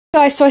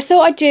Guys, so I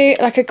thought I'd do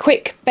like a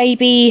quick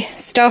baby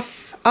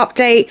stuff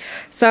update.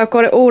 So I've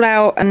got it all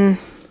out and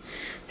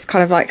it's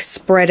kind of like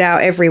spread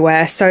out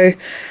everywhere. So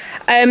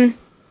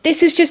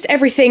this is just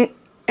everything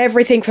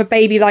for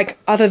baby, like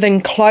other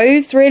than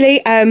clothes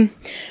really.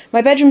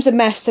 My bedroom's a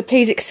mess, so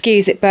please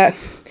excuse it, but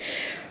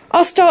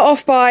I'll start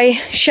off by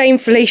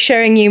shamefully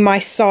showing you my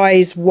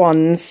size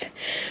ones.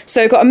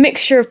 So I've got a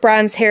mixture of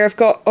brands here. I've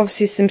got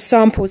obviously some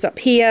samples up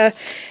here.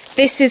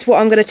 This is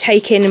what I'm going to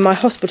take in my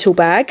hospital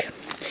bag.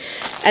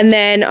 And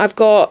then I've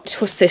got,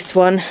 what's this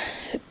one?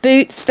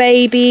 Boots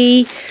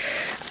Baby,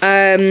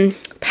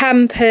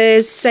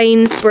 Pampers,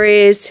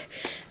 Sainsbury's,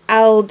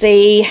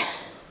 Aldi.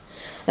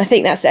 I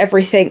think that's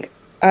everything,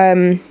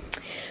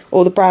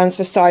 all the brands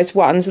for size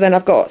 1s. And then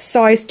I've got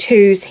size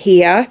 2s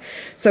here.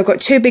 So I've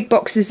got 2 big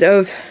boxes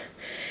of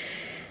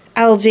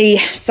Aldi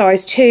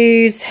size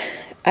 2s,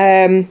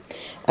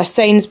 a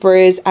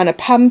Sainsbury's and a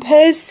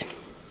Pampers.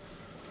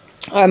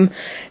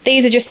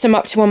 These are just some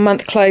up to 1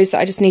 month clothes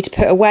that I just need to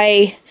put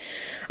away.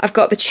 I've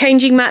got the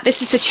changing mat.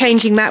 This is the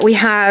changing mat we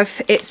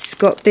have. It's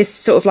got this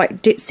sort of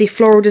like ditzy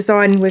floral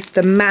design with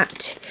the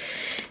mat.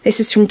 This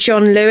is from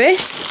John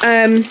Lewis.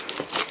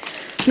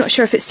 Not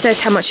sure if it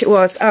says how much it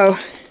was. Oh,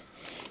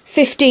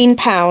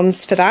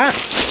 £15 for that.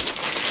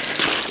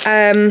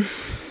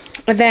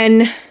 And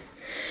then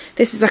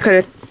this is like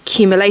an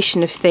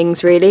accumulation of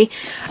things really.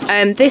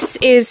 This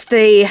is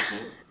the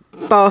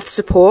bath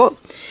support.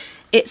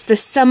 It's the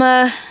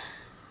summer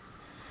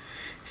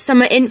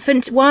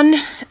infant one.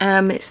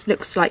 It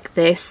looks like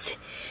this.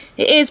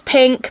 It is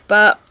pink,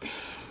 but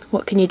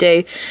what can you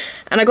do?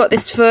 And I got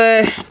this for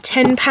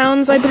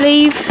 £10, I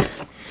believe,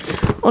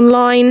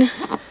 online.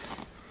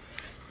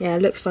 Yeah,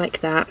 it looks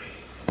like that.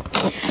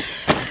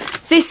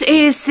 This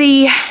is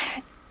the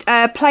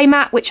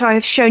playmat, which I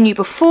have shown you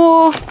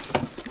before.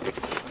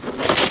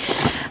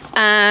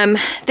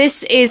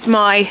 This is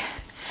my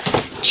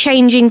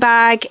changing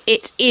bag.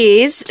 It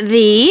is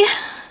the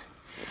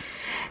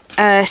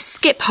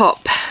Skip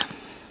Hop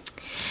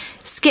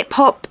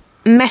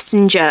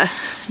Messenger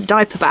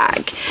diaper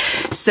bag.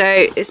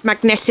 So it's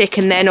magnetic,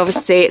 and then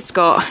obviously it's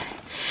got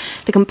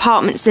the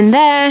compartments in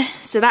there.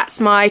 So that's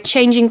my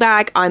changing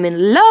bag. I'm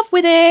in love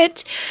with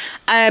it.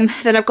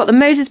 Then I've got the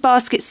Moses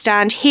basket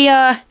stand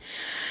here.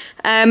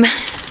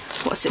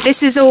 What's it?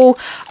 This is all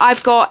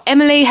I've got.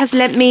 Emily has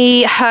lent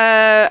me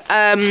her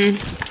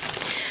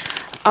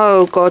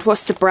oh god,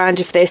 what's the brand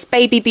of this?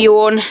 Baby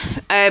Bjorn,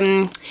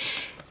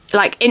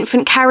 like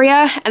infant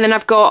carrier. And then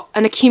I've got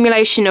an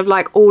accumulation of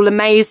like all the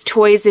Maze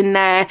toys in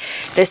there.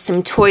 There's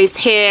some toys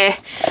here.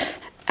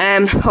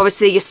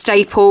 Obviously your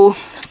staple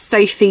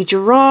Sophie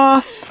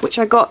giraffe, which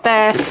I got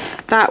there.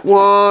 That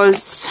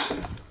was,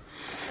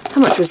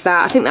 how much was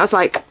that? I think that was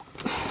like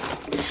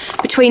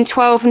between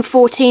 £12 and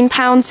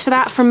 £14 for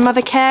that from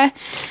Mothercare.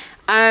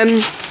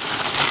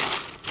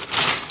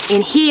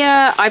 In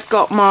here I've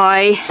got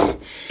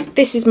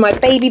this is my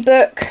baby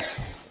book.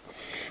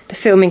 The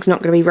filming's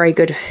not going to be very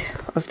good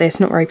of this,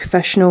 not very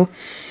professional.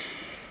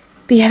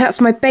 But yeah,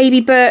 that's my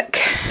baby book.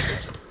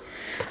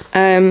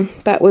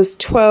 That was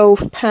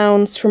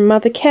 £12 from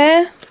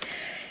Mothercare.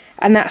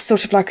 And that's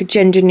sort of like a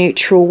gender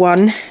neutral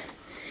one.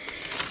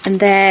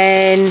 And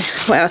then,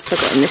 what else have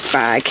I got in this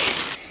bag?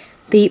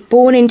 The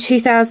Born in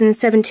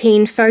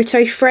 2017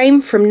 photo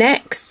frame from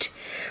Next.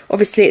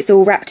 Obviously it's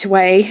all wrapped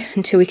away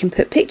until we can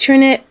put a picture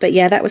in it. But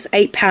yeah, that was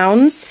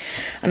 £8.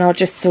 And I'll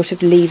just sort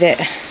of leave it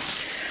up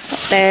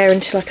there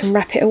until I can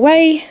wrap it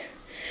away.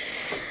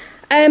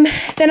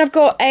 Then I've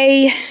got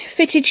a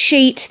fitted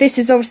sheet. This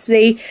is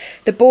obviously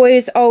the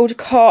boys' old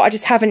cot. I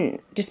just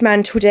haven't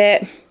dismantled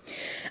it.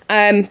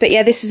 But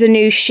yeah, this is a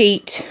new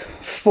sheet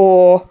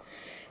for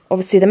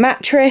obviously the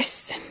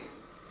mattress.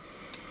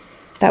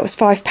 That was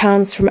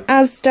 £5 from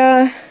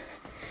Asda.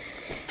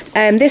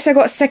 This I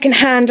got second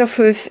hand off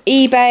of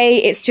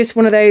eBay. It's just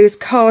one of those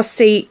car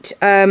seat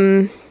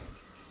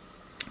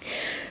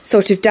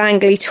sort of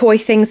dangly toy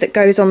things that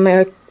goes on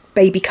the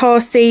baby car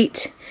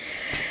seat.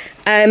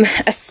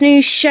 A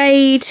snooze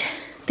shade.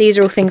 These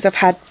are all things I've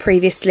had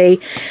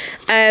previously.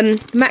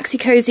 Maxi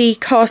Cozy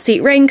car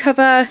seat rain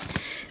cover.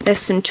 There's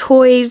some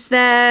toys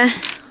there.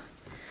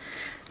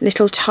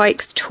 Little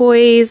Tykes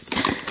toys.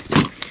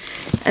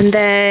 And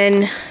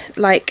then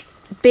like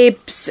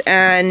bibs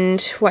and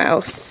what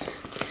else?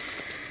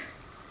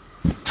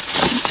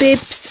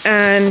 Bibs,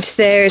 and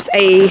there's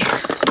a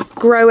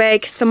Grow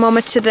Egg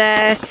thermometer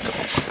there.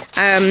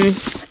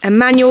 A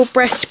manual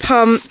breast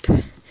pump.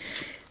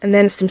 And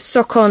then some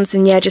sock-ons,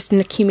 and yeah, just an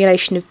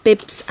accumulation of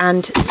bibs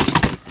and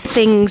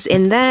things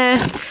in there,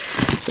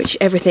 which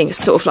everything is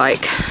sort of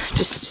like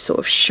just sort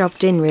of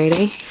shoved in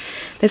really.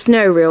 There's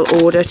no real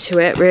order to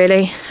it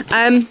really.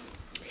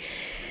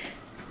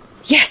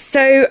 Yes,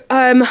 so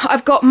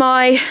I've got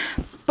my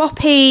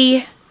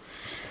Boppy,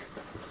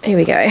 here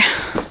we go,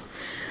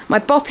 my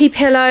Boppy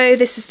pillow.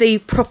 This is the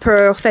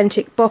proper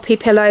authentic Boppy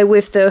pillow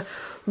with the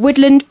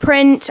woodland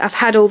print. I've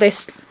had all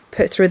this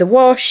put through the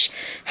wash,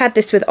 had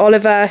this with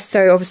Oliver,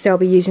 so obviously I'll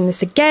be using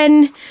this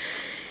again.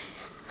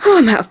 Oh,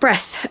 I'm out of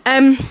breath.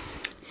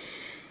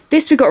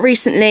 This we got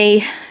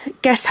recently,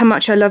 Guess How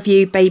Much I Love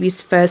You,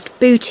 Baby's First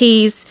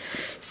Booties.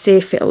 See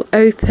if it'll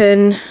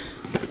open.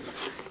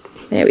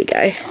 There we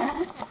go.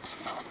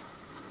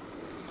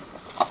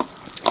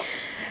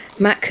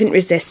 Matt couldn't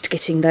resist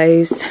getting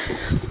those.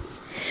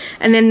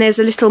 And then there's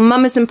a little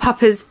Mamas and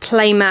Papas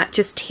playmat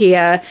just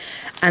here.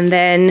 And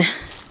then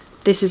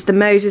this is the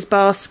Moses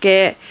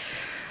basket.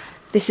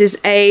 This is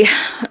a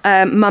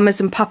Mamas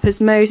and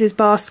Papas Moses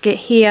basket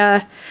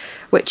here,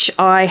 which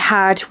I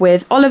had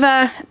with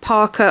Oliver.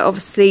 Parker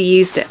obviously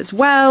used it as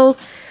well.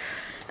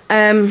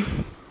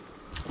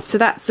 So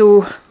that's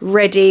all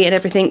ready and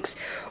everything's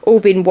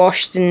all been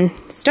washed and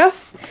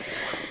stuff.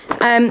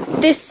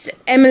 This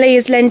Emily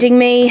is lending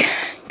me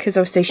because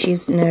obviously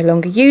she's no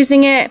longer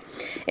using it.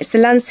 It's the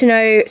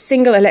Lancino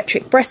single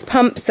electric breast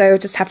pump, so I'll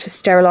just have to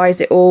sterilise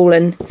it all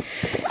and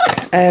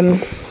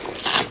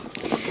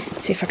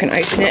see if I can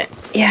open it.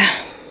 Yeah,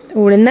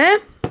 all in there.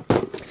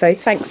 So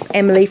thanks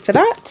Emily for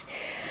that.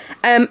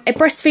 A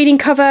breastfeeding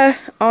cover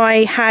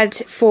I had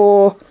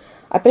for,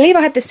 I believe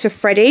I had this for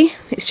Freddie.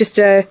 It's just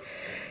a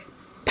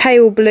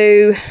pale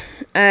blue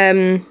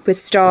with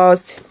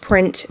stars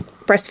print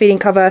breastfeeding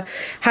cover.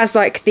 Has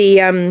like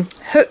the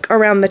hook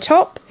around the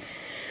top.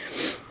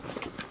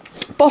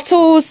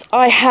 Bottles,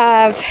 I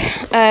have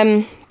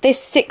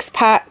this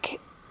 6-pack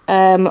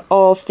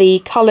of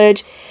the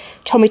coloured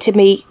Tommee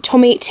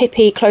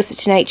Tippee Closer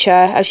to Nature.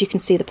 As you can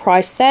see the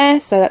price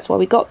there, so that's why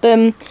we got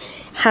them.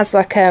 Has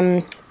like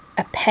a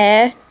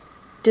pear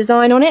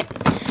design on it.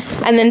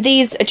 And then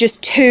these are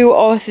just 2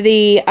 of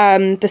the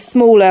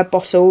smaller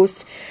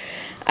bottles,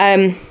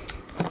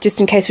 just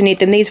in case we need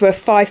them. These were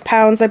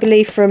 £5 I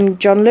believe from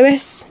John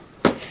Lewis.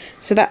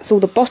 So that's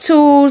all the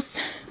bottles.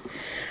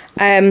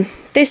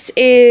 This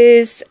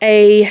is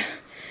a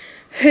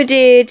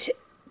hooded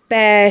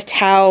bear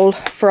towel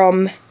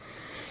from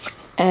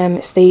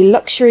it's the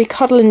Luxury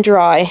Cuddle and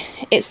Dry.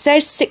 It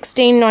says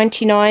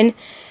 £16.99,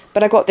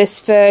 but I got this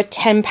for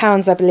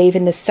 £10 I believe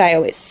in the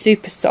sale. It's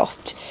super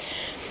soft.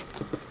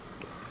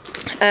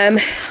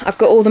 I've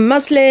got all the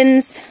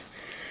muslins.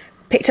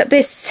 Picked up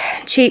this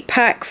cheap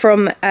pack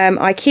from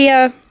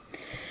IKEA.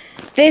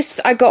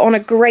 This I got on a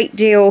great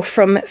deal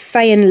from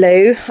Fay &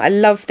 Lou. I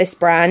love this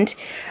brand.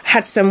 I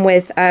had some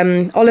with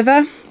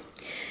Oliver.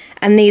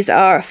 And these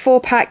are a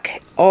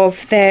 4-pack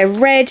of their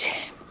red,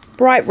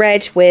 bright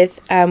red with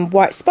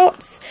white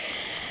spots.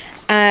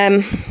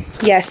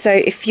 Yeah, so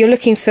if you're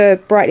looking for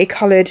brightly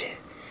coloured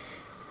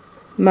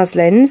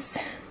muslins,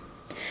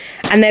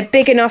 and they're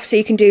big enough so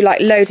you can do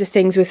like loads of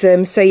things with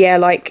them. So yeah,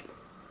 like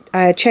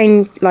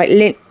lining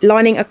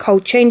a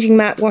cold changing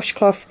mat,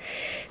 washcloth,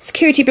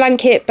 security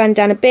blanket,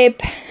 bandana bib,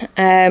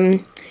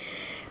 putting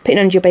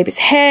under your baby's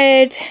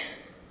head,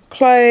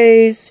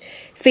 clothes,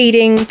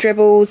 feeding,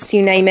 dribbles,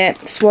 you name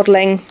it,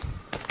 swaddling.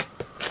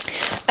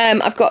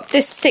 I've got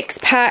this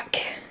 6-pack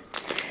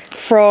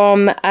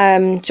from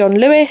John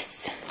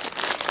Lewis.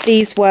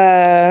 These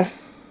were,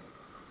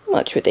 how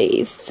much were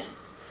these?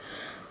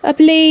 I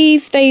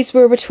believe these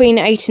were between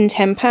 £8 and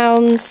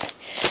 £10.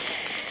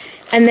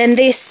 And then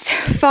this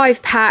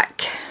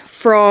 5-pack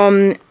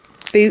from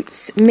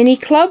Boots Mini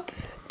Club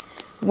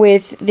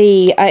with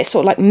the, it's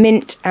sort of like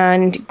mint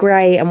and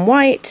grey and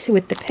white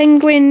with the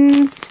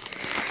penguins.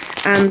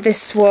 And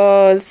this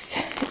was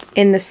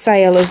in the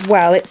sale as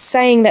well. It's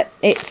saying that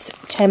it's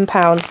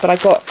 £10, but I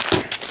got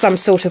some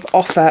sort of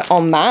offer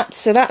on that.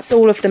 So that's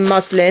all of the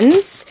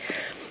muslins.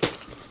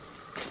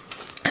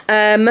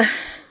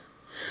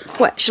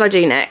 What shall I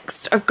do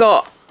next? I've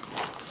got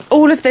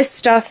all of this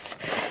stuff.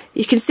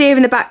 You can see over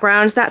in the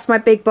background, that's my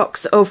big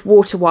box of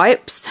water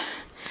wipes.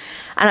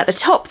 And at the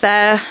top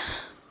there,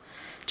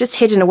 just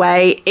hidden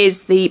away,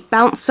 is the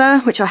bouncer,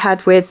 which I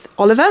had with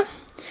Oliver.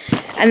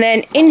 And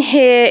then in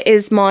here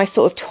is my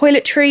sort of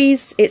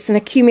toiletries. It's an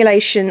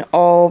accumulation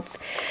of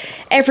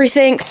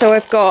everything. So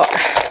I've got,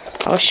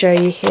 I'll show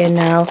you here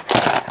now.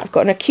 I've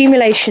got an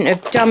accumulation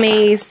of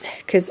dummies,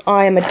 because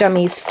I am a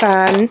dummies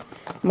fan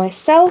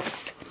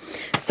myself.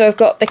 So I've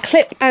got the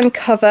clip and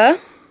cover,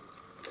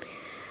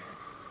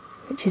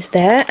 which is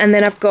there, and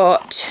then I've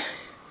got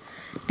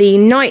the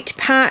night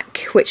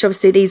pack, which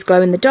obviously these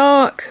glow in the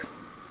dark.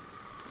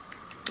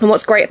 And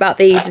what's great about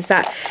these is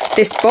that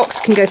this box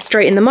can go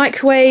straight in the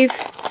microwave.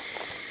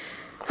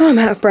 Oh, I'm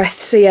out of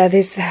breath. So yeah,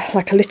 there's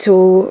like a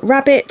little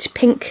rabbit,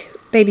 pink,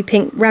 baby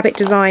pink rabbit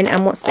design.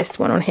 And what's this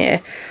one on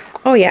here?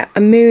 Oh yeah, a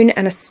moon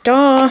and a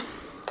star.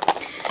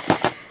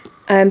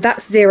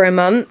 That's 0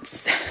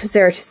 months,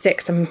 0 to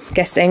 6 I'm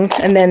guessing.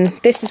 And then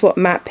this is what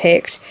Matt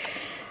picked.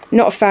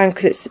 Not a fan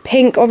because it's the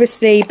pink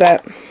obviously,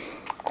 but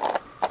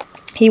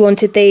he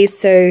wanted these,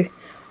 so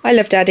I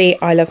love Daddy,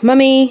 I love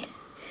Mummy.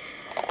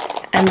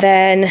 And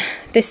then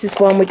this is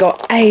one we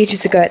got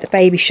ages ago at the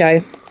baby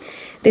show.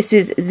 This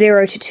is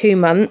 0 to 2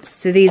 months,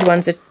 so these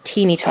ones are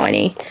teeny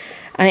tiny.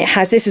 And it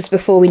has, this was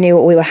before we knew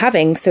what we were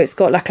having, so it's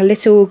got like a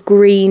little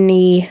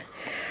greeny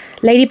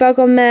ladybug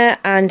on there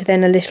and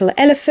then a little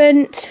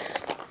elephant.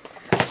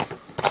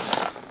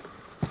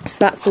 So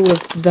that's all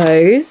of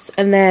those.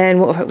 And then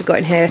what have we got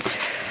in here?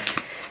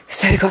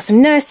 So we've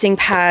some nursing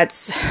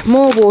pads,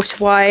 more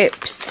water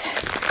wipes.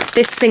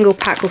 This single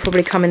pack will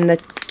probably come in the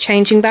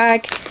changing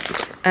bag.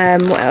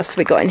 What else have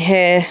we got in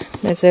here?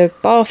 There's a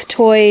bath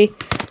toy,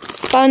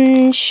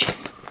 sponge,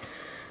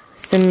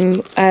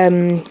 some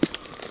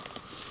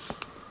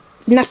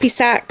nappy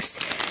sacks,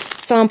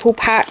 sample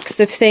packs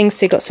of things.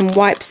 So you've got some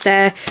wipes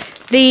there.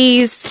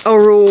 These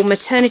are all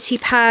maternity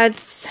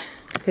pads,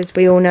 because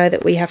we all know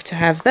that we have to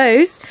have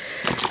those.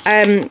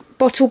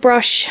 Bottle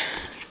brush.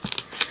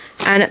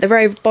 And at the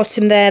very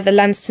bottom there, the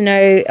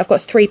Lansino, I've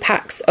got 3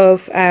 packs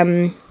of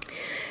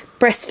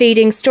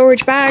breastfeeding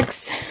storage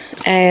bags.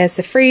 There's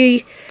a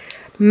free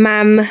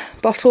Mam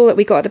bottle that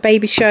we got at the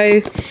baby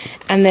show.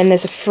 And then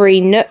there's a free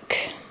Nook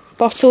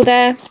bottle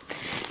there.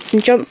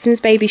 Some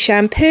Johnson's baby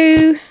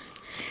shampoo.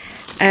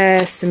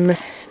 The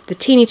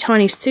teeny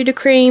tiny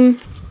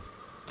Sudocreme.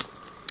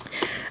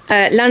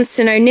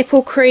 Lansino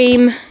nipple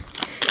cream.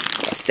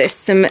 What's this?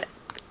 Some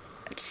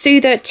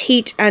Soother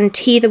Teat and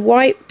Teether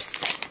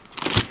wipes.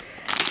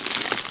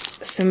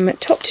 Some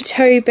top to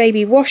toe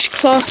baby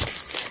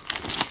washcloths,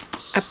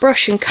 a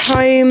brush and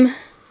comb,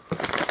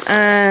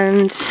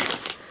 and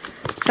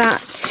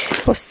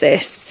that, what's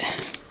this?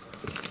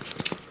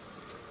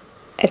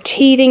 A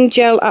teething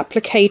gel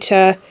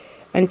applicator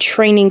and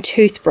training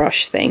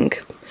toothbrush thing.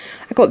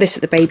 I got this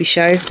at the baby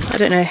show. I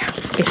don't know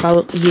if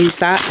I'll use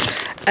that.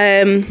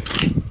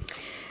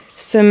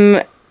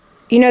 Some,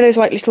 you know, those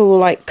like little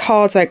like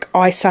cards like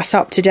I sat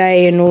up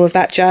today and all of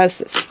that jazz.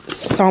 That's a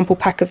sample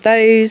pack of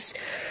those.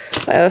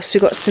 What else?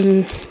 We've got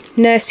some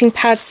nursing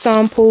pad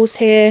samples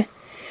here.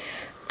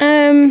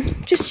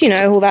 Just, you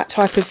know, all that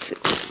type of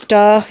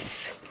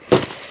stuff.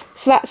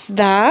 So that's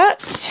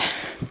that.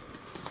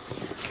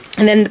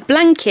 And then the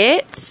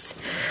blankets.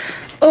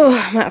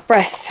 Oh, I'm out of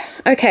breath.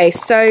 Okay,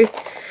 so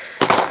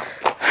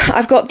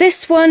I've got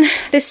this one,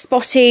 this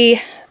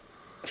spotty,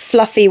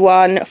 fluffy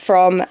one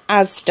from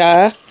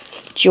Asda,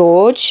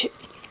 George.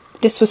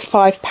 This was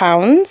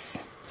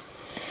 £5.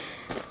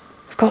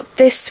 Got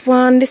this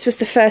one. This was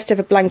the first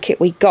ever blanket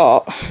we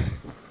got.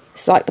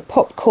 It's like the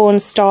popcorn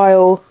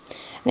style,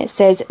 and it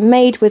says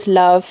made with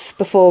love.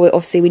 Before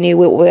obviously we knew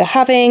what we were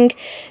having.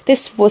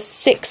 This was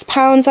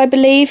 £6 I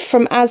believe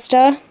from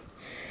Asda.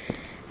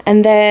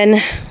 And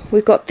then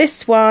we've got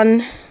this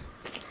one.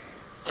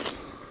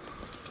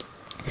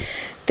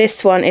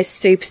 This one is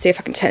super, see if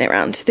I can turn it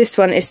around. This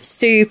one is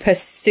super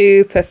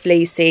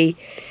fleecy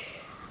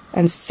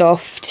and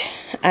soft,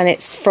 and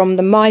it's from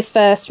the My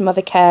First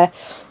Mothercare,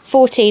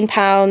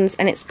 £14,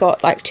 and it's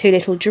got like 2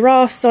 little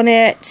giraffes on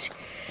it.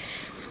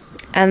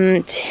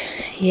 And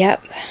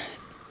yep,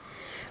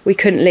 we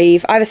couldn't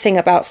leave. I have a thing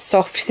about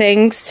soft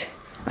things.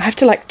 I have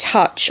to like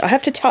touch. I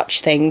have to touch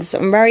things.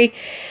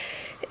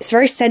 It's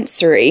very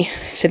sensory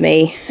for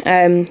me.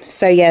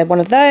 So yeah,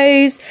 one of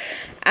those.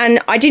 And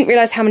I didn't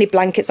realise how many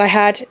blankets I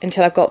had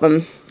until I got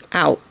them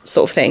out,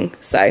 sort of thing.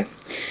 So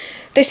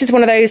this is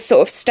one of those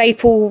sort of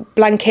staple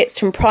blankets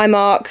from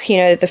Primark, you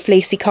know, the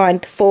fleecy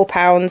kind,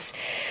 £4.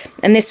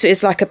 And this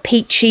is like a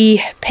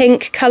peachy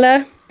pink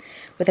colour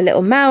with a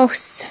little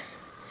mouse.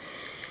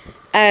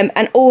 And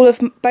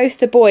both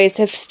the boys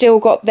have still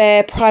got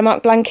their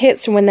Primark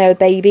blankets from when they were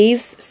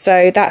babies.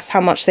 So that's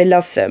how much they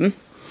love them.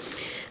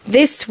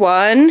 This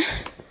one,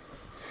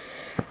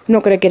 I'm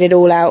not going to get it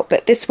all out,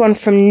 but this one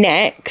from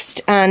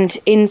Next, and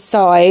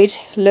inside,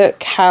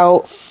 look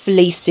how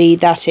fleecy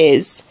that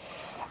is.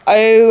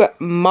 Oh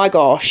my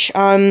gosh.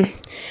 How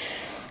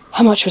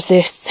much was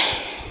this?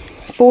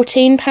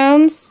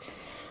 £14?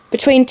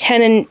 Between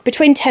 10 and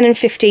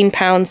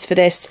 £15 for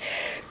this.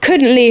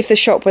 Couldn't leave the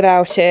shop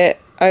without it.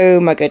 Oh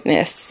my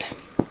goodness.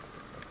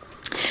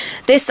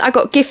 This I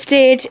got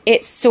gifted.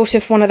 It's sort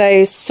of one of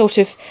those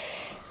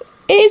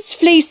it is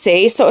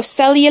fleecy, sort of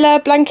cellular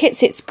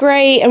blankets. It's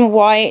grey and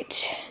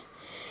white.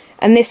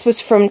 And this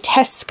was from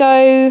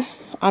Tesco.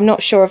 I'm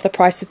not sure of the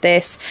price of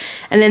this.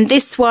 And then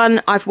this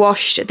one I've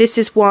washed. This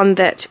is one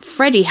that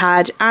Freddie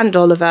had and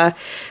Oliver.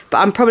 But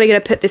I'm probably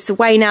going to put this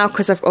away now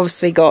because I've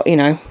obviously got, you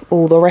know,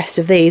 all the rest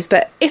of these.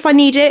 But if I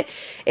need it,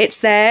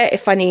 it's there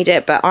if I need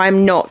it. But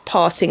I'm not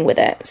parting with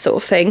it, sort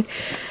of thing.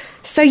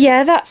 So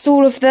yeah, that's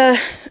all of the...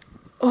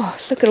 Oh,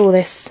 look at all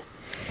this.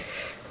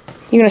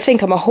 You're going to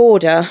think I'm a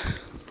hoarder.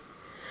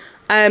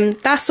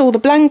 That's all the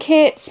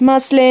blankets,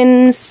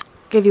 muslins,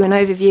 give you an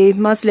overview,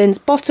 muslins,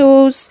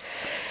 bottles,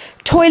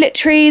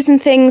 toiletries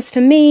and things for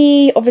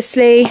me,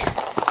 obviously.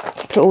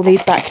 Put all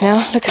these back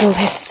now, look at all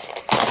this.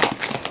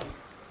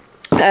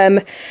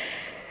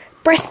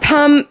 Breast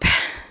pump,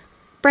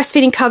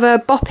 breastfeeding cover,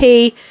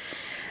 boppy,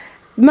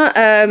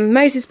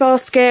 Moses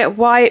basket,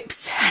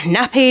 wipes,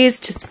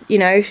 nappies, just, you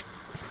know,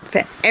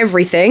 for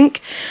everything.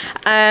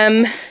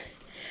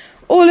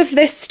 All of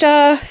this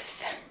stuff.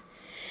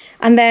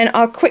 And then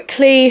I'll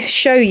quickly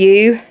show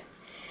you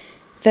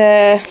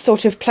the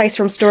sort of place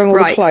where I'm storing all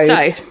the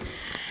clothes. So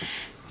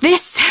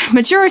this,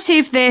 majority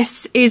of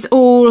this is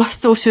all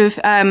sort of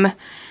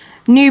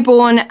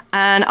newborn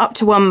and up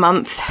to 1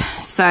 month.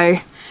 So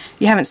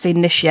you haven't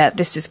seen this yet.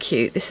 This is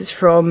cute. This is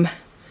from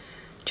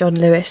John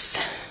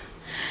Lewis.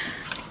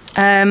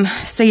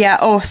 So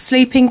yeah,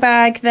 sleeping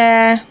bag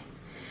there,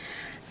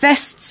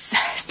 vests,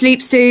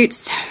 sleep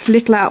suits,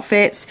 little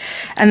outfits,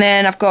 and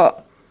then I've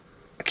got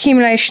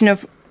accumulation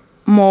of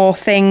more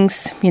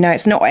things. You know,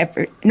 it's not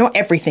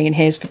everything in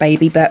here is for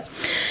baby, but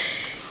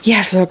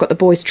yeah, so I've got the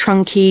boys'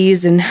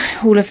 trunkies and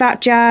all of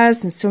that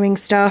jazz and swimming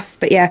stuff.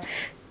 But yeah,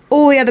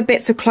 all the other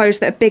bits of clothes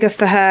that are bigger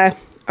for her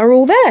are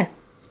all there.